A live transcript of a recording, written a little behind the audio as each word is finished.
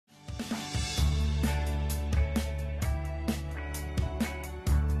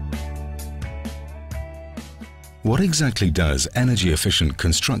What exactly does energy-efficient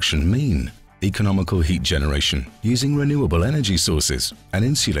construction mean? Economical heat generation using renewable energy sources and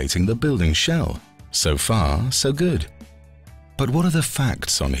insulating the building shell. So far, so good. But what are the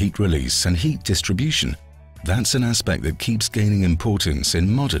facts on heat release and heat distribution? That's an aspect that keeps gaining importance in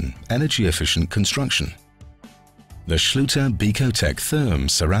modern, energy-efficient construction. The Schlüter-BEKOTEC-THERM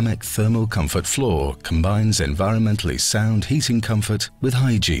ceramic thermal comfort floor combines environmentally sound heating comfort with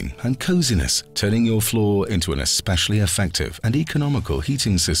hygiene and coziness, turning your floor into an especially effective and economical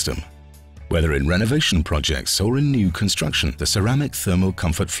heating system. Whether in renovation projects or in new construction, the ceramic thermal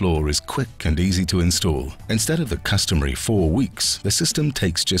comfort floor is quick and easy to install. Instead of the customary 4 weeks, the system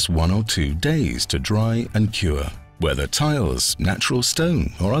takes just 1 or 2 days to dry and cure. Whether tiles, natural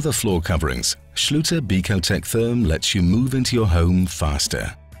stone or other floor coverings, Schlüter-BEKOTEC-THERM lets you move into your home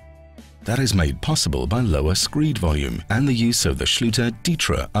faster. That is made possible by lower screed volume and the use of the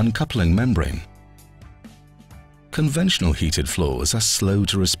Schlüter-DEKOTEC uncoupling membrane. Conventional heated floors are slow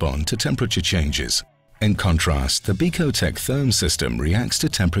to respond to temperature changes. In contrast, the BEKOTEC-THERM system reacts to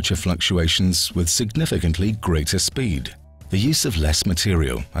temperature fluctuations with significantly greater speed. The use of less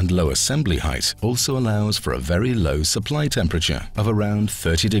material and low assembly height also allows for a very low supply temperature of around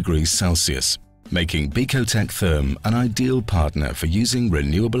 30 degrees Celsius, making BEKOTEC-THERM an ideal partner for using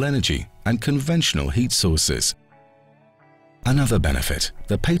renewable energy and conventional heat sources. Another benefit,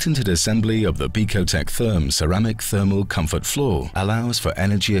 the patented assembly of the BEKOTEC-THERM ceramic thermal comfort floor allows for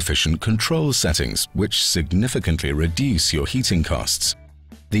energy-efficient control settings which significantly reduce your heating costs.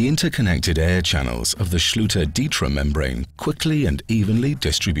 The interconnected air channels of the Schlüter-DEKOTEC membrane quickly and evenly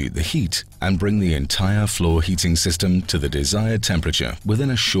distribute the heat and bring the entire floor heating system to the desired temperature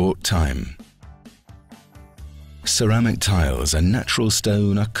within a short time. Ceramic tiles and natural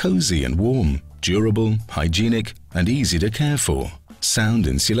stone are cozy and warm, durable, hygienic, and easy to care for. Sound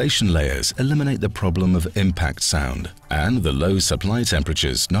insulation layers eliminate the problem of impact sound, and the low supply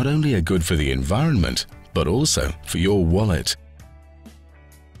temperatures not only are good for the environment, but also for your wallet.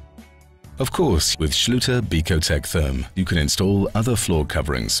 Of course, with Schlüter-BEKOTEC-THERM, you can install other floor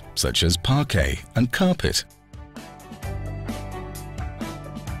coverings such as parquet and carpet.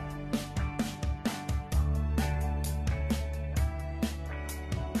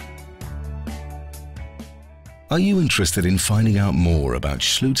 Are you interested in finding out more about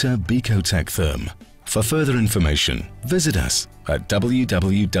Schlüter-BEKOTEC-THERM? For further information, visit us at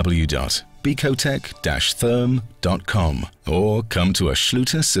www.bekotec-therm.com or come to a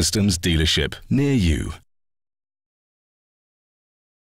Schlüter-Systems dealership near you.